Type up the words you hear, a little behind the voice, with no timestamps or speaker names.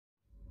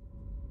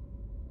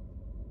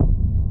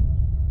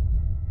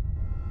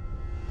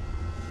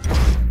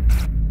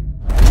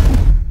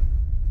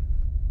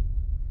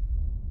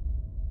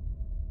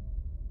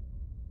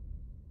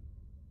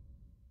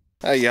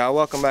Hey y'all,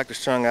 welcome back to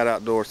Strung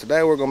Outdoors.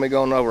 Today we're going to be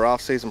going over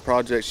off-season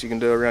projects you can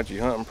do around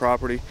your hunting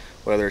property,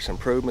 whether it's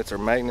improvements or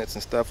maintenance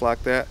and stuff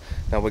like that.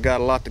 Now we got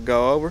a lot to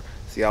go over,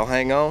 so y'all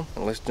hang on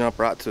and let's jump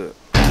right to it.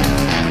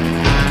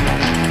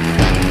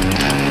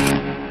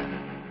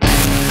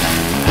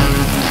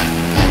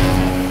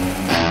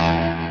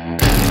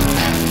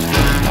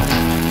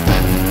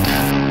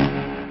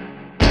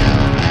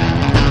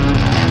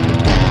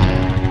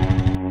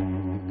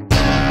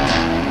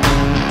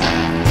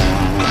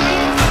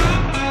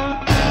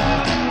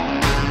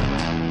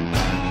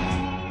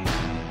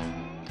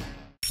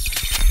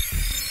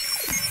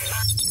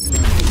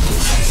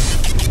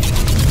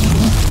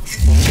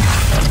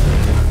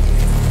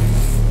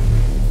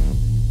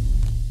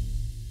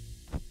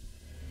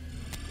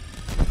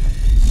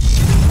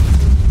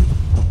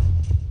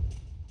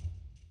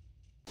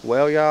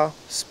 Well y'all,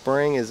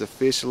 spring is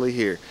officially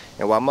here,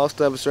 and while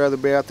most of us rather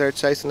be out there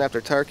chasing after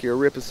turkey or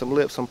ripping some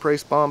lips on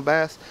pre-spawn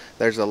bass,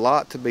 there's a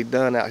lot to be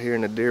done out here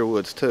in the deer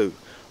woods too.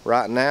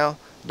 Right now,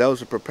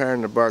 does are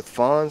preparing to birth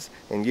fawns,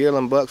 and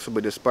yearling bucks will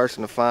be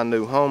dispersing to find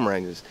new home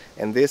ranges,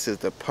 and this is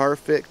the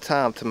perfect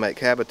time to make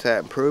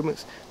habitat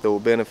improvements that will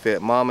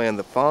benefit mama and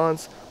the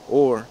fawns,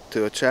 or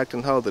to attract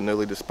and hold the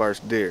newly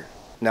dispersed deer.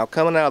 Now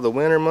coming out of the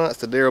winter months,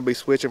 the deer will be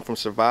switching from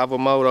survival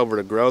mode over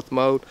to growth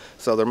mode,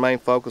 so their main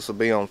focus will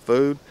be on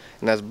food.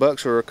 And as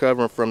bucks are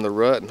recovering from the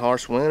rut and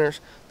harsh winters,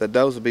 the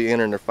does will be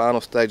entering their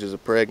final stages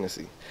of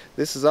pregnancy.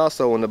 This is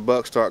also when the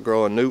bucks start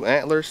growing new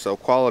antlers, so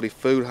quality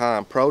food high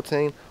in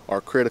protein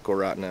are critical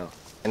right now.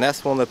 And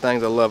that's one of the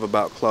things I love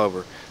about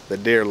clover. The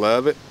deer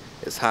love it,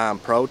 it's high in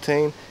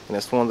protein, and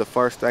it's one of the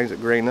first things that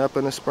green up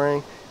in the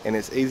spring, and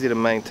it's easy to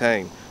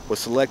maintain. With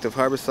selective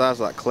herbicides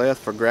like cleth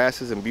for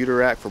grasses and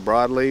butirac for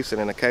broadleaves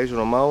and an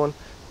occasional mowing,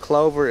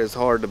 clover is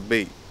hard to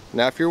beat.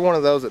 Now if you're one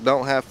of those that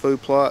don't have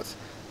food plots,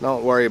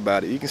 don't worry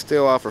about it. You can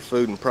still offer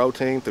food and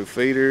protein through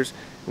feeders,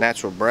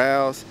 natural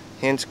browse,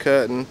 hinge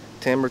cutting,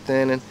 timber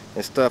thinning,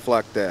 and stuff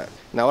like that.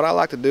 Now what I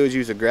like to do is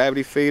use a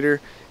gravity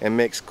feeder and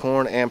mix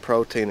corn and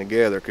protein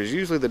together, because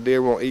usually the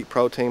deer won't eat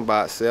protein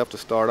by itself to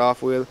start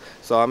off with,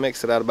 so I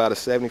mix it at about a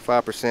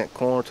 75%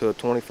 corn to a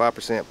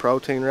 25%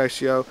 protein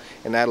ratio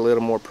and add a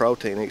little more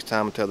protein each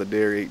time until the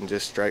deer are eating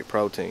just straight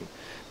protein.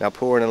 Now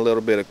pour in a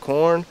little bit of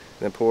corn,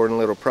 then pour in a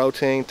little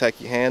protein, take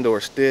your hand or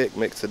a stick,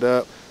 mix it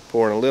up,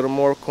 pour in a little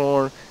more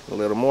corn, a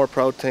little more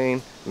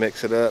protein,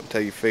 mix it up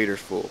until your feeder's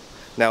full.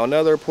 Now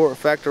another important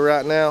factor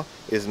right now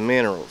is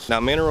minerals. Now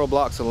mineral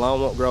blocks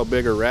alone won't grow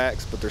bigger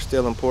racks, but they're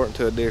still important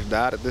to a deer's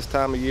diet at this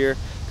time of year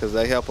because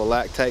they help a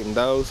lactating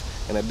does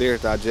and a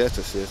deer's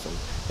digestive system.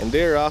 And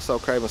deer are also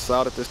craving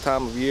salt at this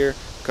time of year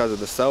because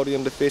of the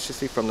sodium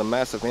deficiency from the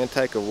massive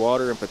intake of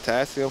water and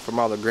potassium from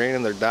all the green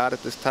in their diet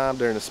at this time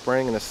during the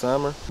spring and the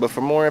summer. But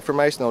for more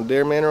information on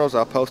deer minerals,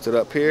 I'll post it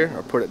up here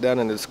or put it down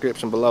in the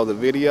description below the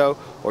video,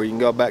 or you can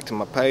go back to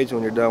my page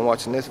when you're done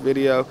watching this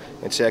video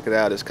and check it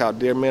out. It's called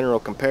Deer Mineral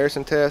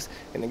Comparison Test,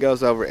 and it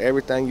goes over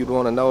everything you'd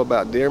want to know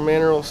about deer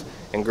minerals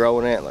and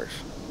growing antlers.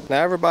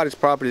 Now everybody's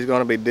property is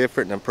going to be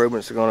different and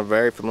improvements are going to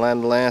vary from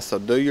land to land, so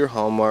do your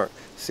homework.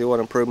 See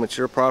what improvements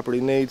your property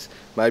needs.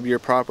 Maybe your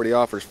property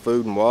offers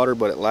food and water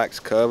but it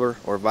lacks cover,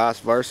 or vice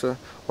versa.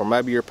 Or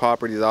maybe your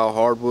property is all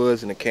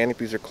hardwoods and the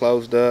canopies are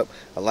closed up,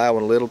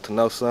 allowing little to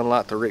no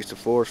sunlight to reach the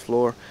forest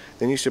floor.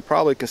 Then you should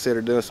probably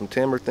consider doing some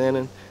timber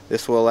thinning.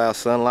 This will allow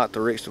sunlight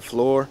to reach the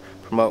floor,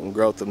 promoting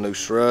growth of new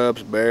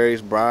shrubs,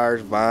 berries, briars,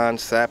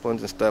 vines,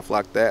 saplings, and stuff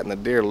like that, and the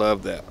deer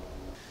love that.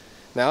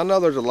 Now I know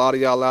there's a lot of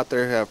y'all out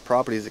there who have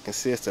properties that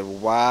consist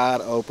of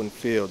wide open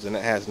fields and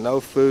it has no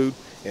food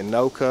and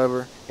no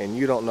cover, and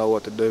you don't know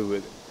what to do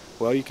with it.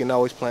 Well, you can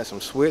always plant some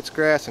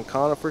switchgrass and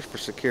conifers for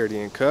security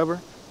and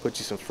cover, put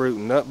you some fruit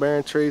and nut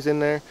bearing trees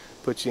in there,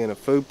 put you in a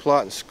food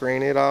plot and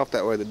screen it off,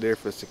 that way the deer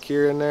feel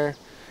secure in there.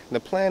 And the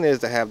plan is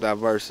to have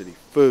diversity,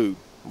 food,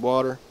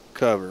 water,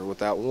 cover.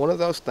 Without one of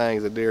those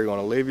things, the deer are going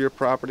to leave your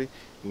property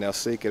and they'll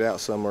seek it out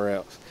somewhere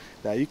else.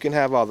 Now you can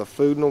have all the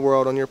food in the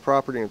world on your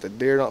property, and if the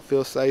deer don't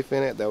feel safe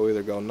in it, they'll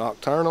either go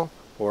nocturnal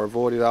or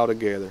avoid it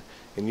altogether,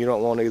 and you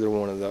don't want either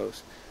one of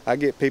those. I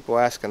get people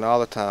asking all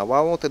the time, why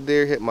won't the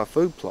deer hit my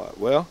food plot?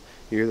 Well,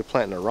 you're either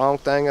planting the wrong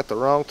thing at the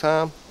wrong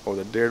time, or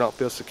the deer don't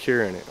feel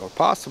secure in it, or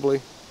possibly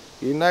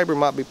your neighbor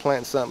might be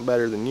planting something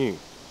better than you.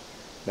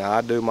 Now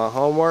I do my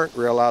homework,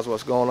 realize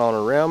what's going on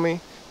around me,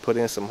 put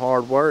in some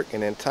hard work,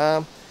 and in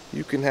time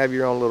you can have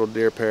your own little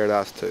deer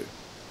paradise too.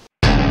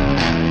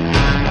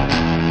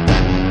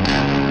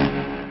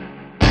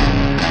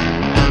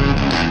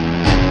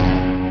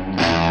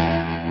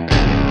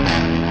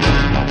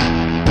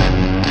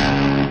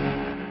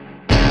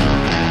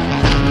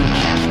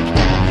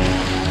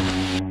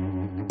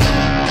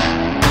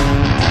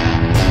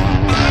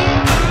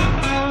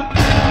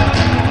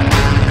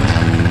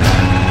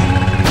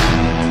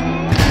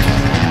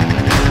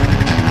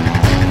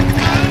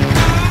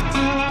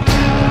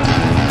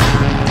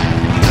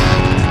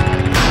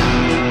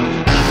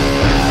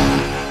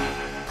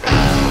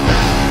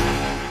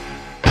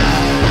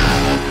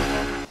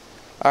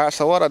 Alright,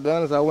 so what I've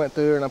done is I went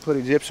through here and I put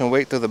Egyptian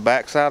wheat through the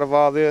back side of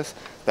all this.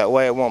 That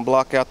way it won't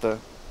block out the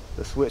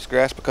The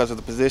switchgrass, because of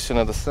the position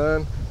of the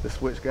sun, the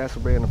switchgrass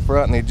will be in the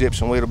front and the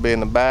Egyptian wheat will be in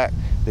the back.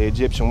 The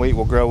Egyptian wheat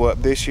will grow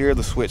up this year,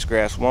 the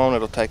switchgrass won't.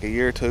 It'll take a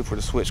year or two for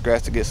the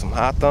switchgrass to get some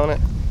height on it.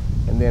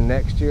 And then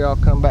next year I'll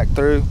come back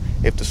through.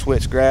 If the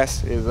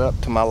switchgrass is up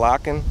to my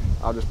liking,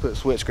 I'll just put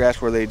switchgrass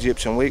where the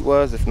Egyptian wheat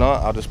was. If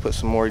not, I'll just put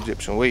some more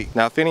Egyptian wheat.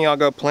 Now if any of y'all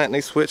go planting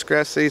these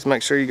switchgrass seeds,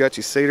 make sure you got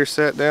your seeder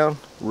set down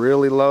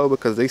really low,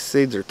 because these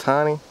seeds are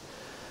tiny.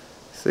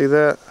 See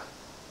that?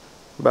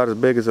 About as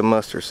big as a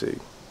mustard seed.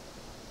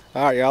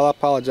 Alright y'all, I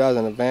apologize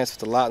in advance if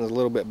the lighting's a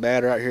little bit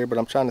bad right here, but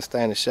I'm trying to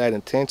stay in the shade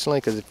intentionally,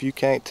 because if you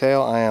can't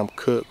tell, I am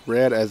cooked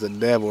red as a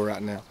devil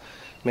right now.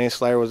 Me and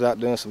Slayer was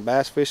out doing some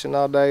bass fishing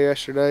all day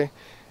yesterday,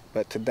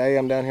 but today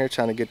I'm down here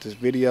trying to get this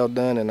video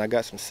done, and I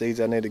got some seeds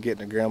I need to get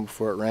in the ground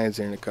before it rains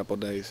here in a couple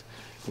of days.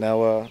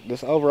 Now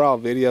this overall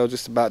video is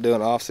just about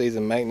doing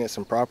off-season maintenance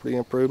and property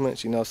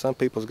improvements. You know, some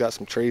people's got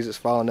some trees that's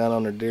falling down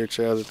on their deer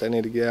trails that they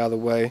need to get out of the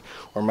way,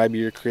 or maybe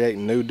you're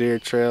creating new deer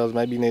trails.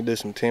 Maybe you need to do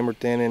some timber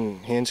thinning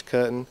and hinge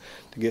cutting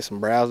to get some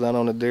browse done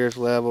on the deer's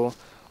level.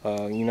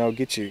 You know,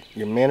 get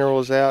your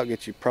minerals out,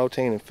 get your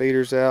protein and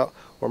feeders out,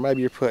 or maybe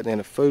you're putting in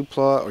a food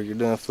plot, or you're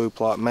doing food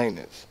plot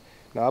maintenance.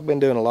 Now I've been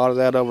doing a lot of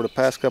that over the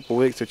past couple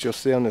of weeks that you'll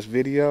see on this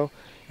video.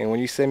 And when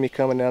you see me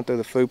coming down through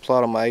the food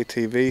plot on my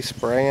ATV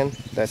spraying,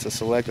 that's a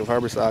selective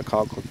herbicide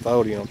called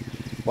Clothodium.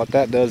 What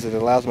that does is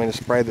it allows me to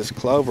spray this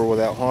clover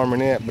without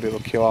harming it, but it'll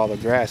kill all the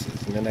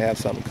grasses. And then they have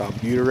something called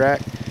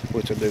Butarac,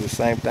 which will do the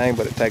same thing,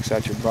 but it takes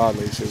out your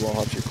broadleaves, so it won't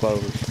hurt your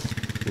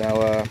clovers.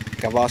 Now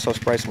I've also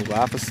sprayed some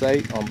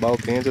glyphosate on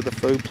both ends of the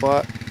food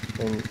plot.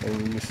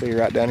 And you see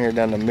right down here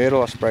down the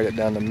middle, I sprayed it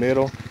down the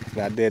middle. And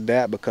I did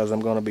that because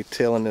I'm going to be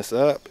tilling this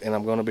up, and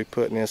I'm going to be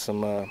putting in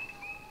some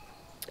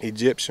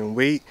Egyptian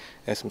wheat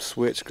and some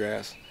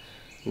switchgrass.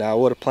 Now I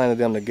would have planted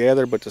them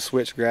together, but the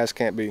switchgrass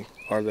can't be,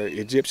 or the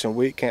Egyptian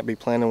wheat can't be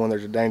planted when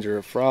there's a danger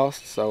of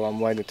frost, so I'm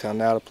waiting until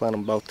now to plant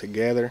them both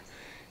together.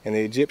 And the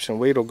Egyptian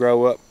wheat will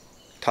grow up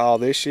tall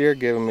this year,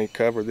 giving me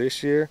cover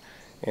this year,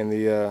 and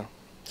the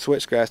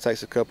switchgrass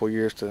takes a couple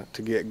years to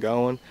get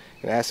going,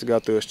 and it has to go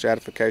through a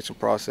stratification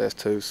process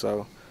too.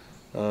 So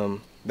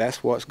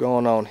that's what's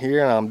going on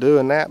here, and I'm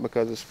doing that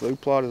because this food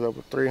plot is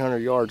over 300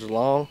 yards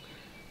long,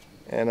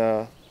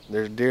 and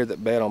there's deer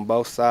that bed on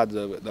both sides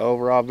of it. The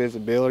overall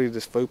visibility of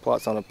this food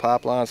plot's on a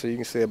pipeline, so you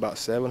can see about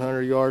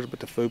 700 yards, but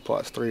the food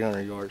plot's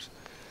 300 yards.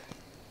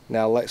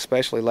 Now,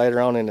 especially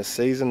later on in the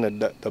season,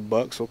 the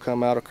bucks will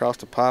come out across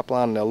the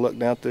pipeline, and they'll look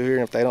down through here,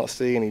 and if they don't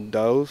see any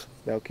does,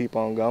 they'll keep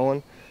on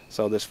going.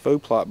 So this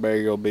food plot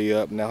barrier will be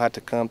up, and they'll have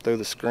to come through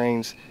the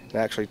screens and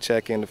actually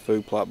check in the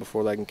food plot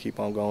before they can keep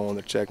on going when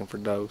they're checking for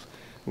does.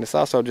 And it's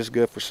also just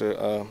good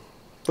for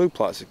food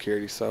plot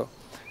security. So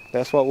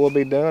that's what we'll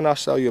be doing. I'll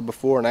show you a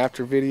before and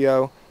after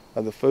video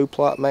of the food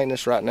plot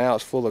maintenance. Right now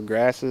it's full of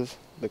grasses.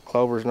 The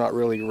clover's not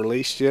really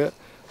released yet.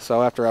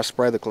 So after I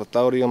spray the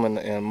Clothodium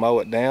and mow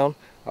it down,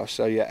 I'll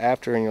show you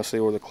after, and you'll see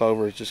where the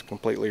clover is just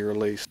completely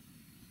released.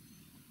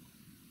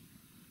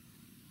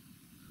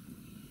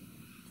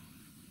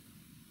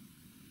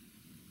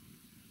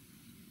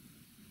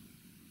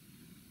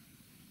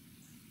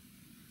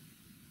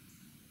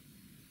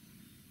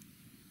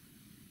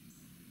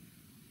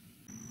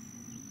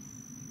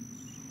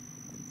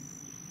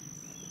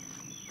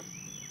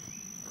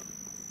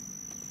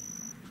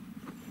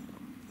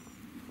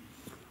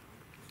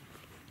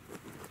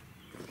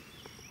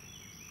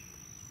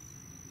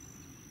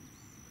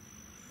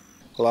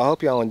 Well, I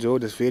hope y'all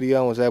enjoyed this video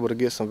and was able to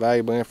get some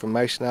valuable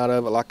information out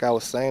of it. Like I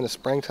was saying, the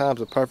springtime's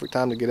the perfect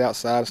time to get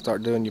outside and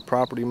start doing your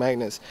property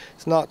maintenance.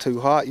 It's not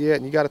too hot yet,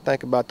 and you got to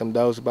think about them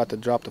does about to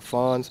drop the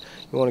fawns.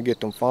 You want to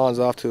get them fawns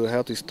off to a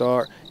healthy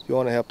start. You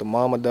want to help the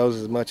mama does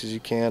as much as you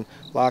can.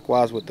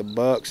 Likewise with the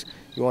bucks,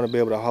 you want to be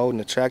able to hold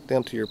and attract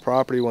them to your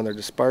property when they're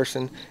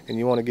dispersing, and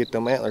you want to get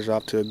them antlers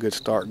off to a good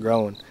start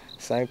growing.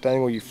 Same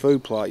thing with your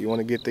food plot. You want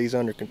to get these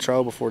under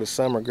control before the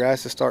summer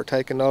grasses start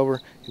taking over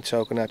and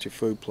choking out your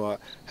food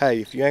plot. Hey,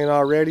 if you ain't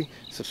already,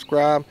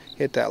 subscribe,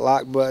 hit that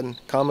like button,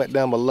 comment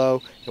down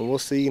below, and we'll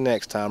see you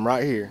next time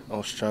right here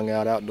on Strung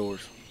Out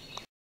Outdoors.